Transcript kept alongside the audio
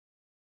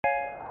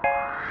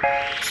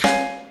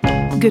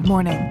Good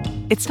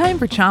morning. It's time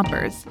for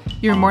Chompers,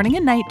 your morning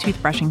and night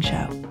toothbrushing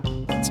show.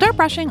 Start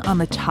brushing on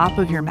the top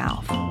of your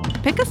mouth.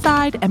 Pick a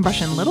side and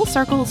brush in little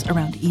circles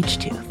around each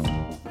tooth.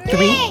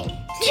 3,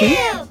 2,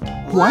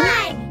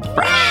 1,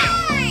 brush.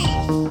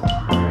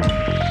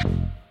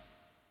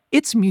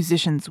 It's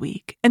Musicians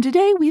Week, and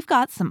today we've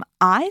got some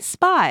I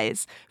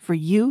Spies for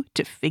you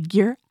to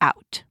figure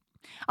out.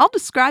 I'll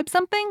describe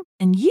something,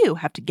 and you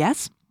have to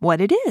guess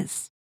what it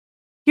is.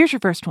 Here's your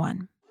first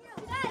one.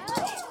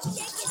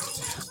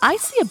 I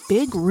see a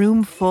big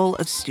room full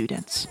of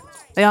students.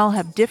 They all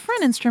have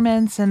different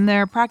instruments and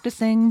they're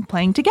practicing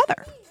playing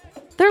together.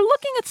 They're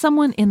looking at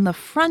someone in the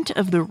front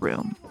of the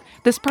room.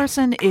 This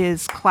person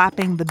is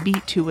clapping the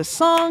beat to a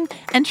song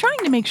and trying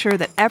to make sure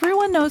that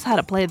everyone knows how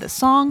to play the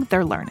song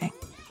they're learning.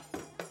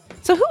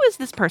 So who is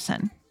this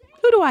person?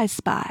 Who do I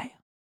spy?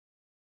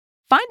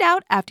 Find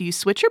out after you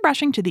switch your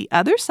brushing to the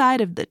other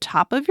side of the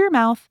top of your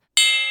mouth,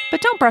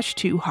 but don't brush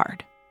too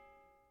hard.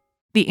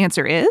 The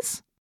answer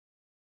is...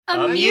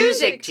 a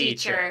music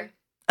teacher.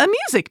 A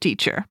music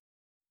teacher.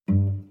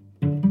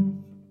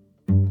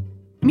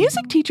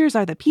 Music teachers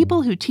are the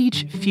people who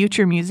teach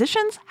future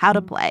musicians how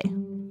to play.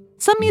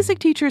 Some music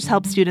teachers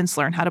help students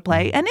learn how to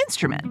play an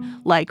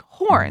instrument, like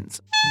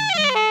horns,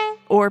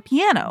 or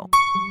piano,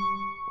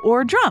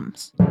 or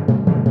drums.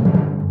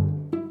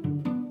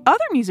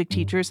 Other music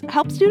teachers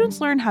help students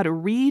learn how to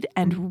read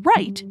and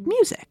write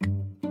music.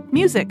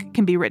 Music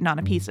can be written on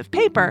a piece of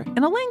paper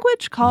in a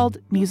language called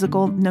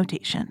musical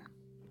notation.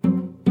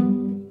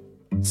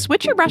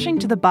 Switch your brushing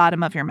to the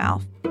bottom of your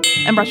mouth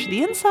and brush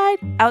the inside,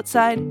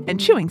 outside, and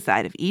chewing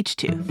side of each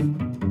tooth.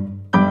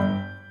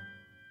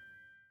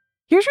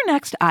 Here's your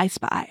next I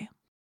Spy.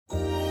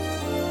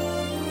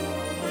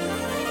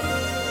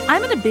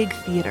 I'm in a big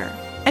theater.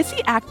 I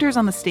see actors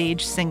on the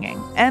stage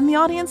singing and the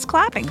audience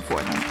clapping for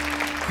them.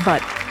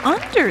 But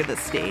under the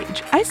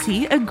stage, I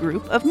see a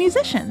group of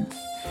musicians.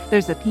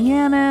 There's a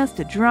pianist,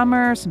 a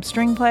drummer, some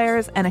string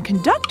players, and a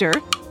conductor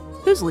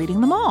who's leading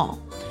them all.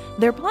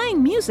 They're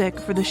playing music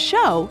for the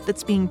show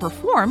that's being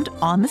performed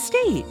on the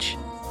stage.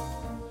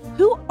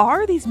 Who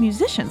are these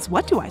musicians?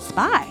 What do I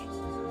spy?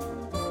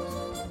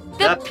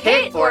 The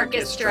Pit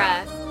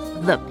Orchestra.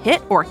 The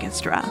Pit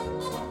Orchestra.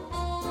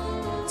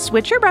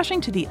 Switch your brushing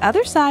to the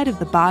other side of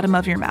the bottom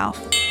of your mouth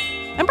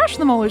and brush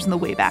the molars on the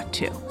way back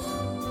too.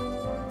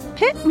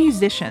 Pit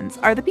musicians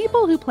are the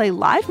people who play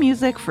live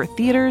music for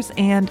theaters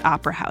and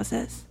opera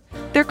houses.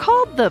 They're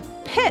called the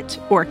Pit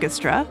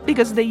Orchestra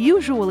because they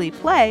usually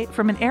play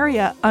from an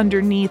area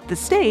underneath the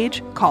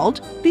stage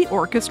called the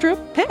orchestra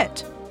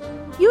pit.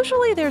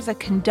 Usually there's a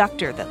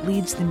conductor that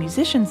leads the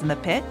musicians in the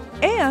pit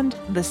and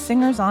the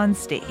singers on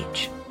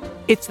stage.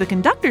 It's the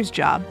conductor's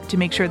job to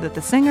make sure that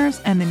the singers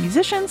and the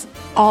musicians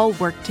all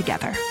work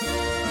together.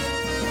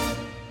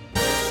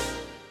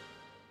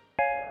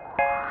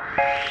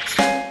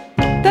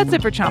 That's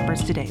it for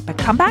Chompers today, but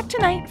come back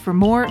tonight for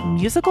more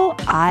musical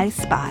I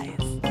Spies.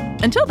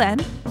 Until then,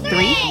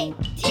 3,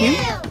 2,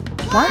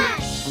 1,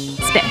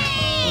 spit.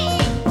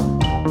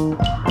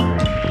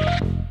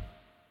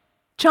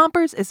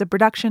 Chompers is a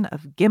production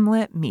of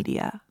Gimlet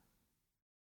Media.